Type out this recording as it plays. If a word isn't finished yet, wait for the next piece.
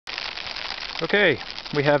Okay,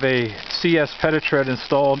 we have a CS Peditred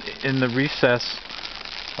installed in the recess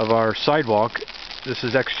of our sidewalk. This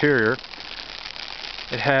is exterior.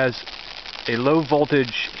 It has a low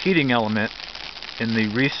voltage heating element in the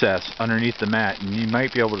recess underneath the mat, and you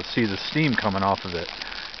might be able to see the steam coming off of it.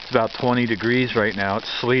 It's about 20 degrees right now.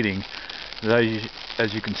 It's sleeting.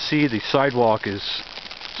 As you can see, the sidewalk is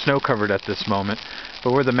snow covered at this moment,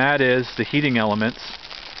 but where the mat is, the heating elements,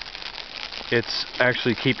 it's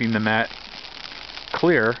actually keeping the mat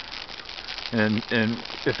clear, and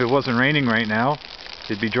if it wasn't raining right now,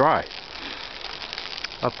 it'd be dry.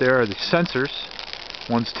 Up there are the sensors.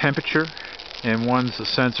 One's temperature and one's a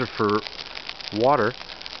sensor for water.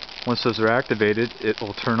 Once those are activated, it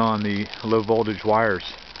will turn on the low voltage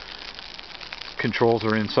wires. Controls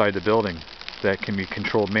are inside the building that can be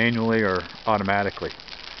controlled manually or automatically.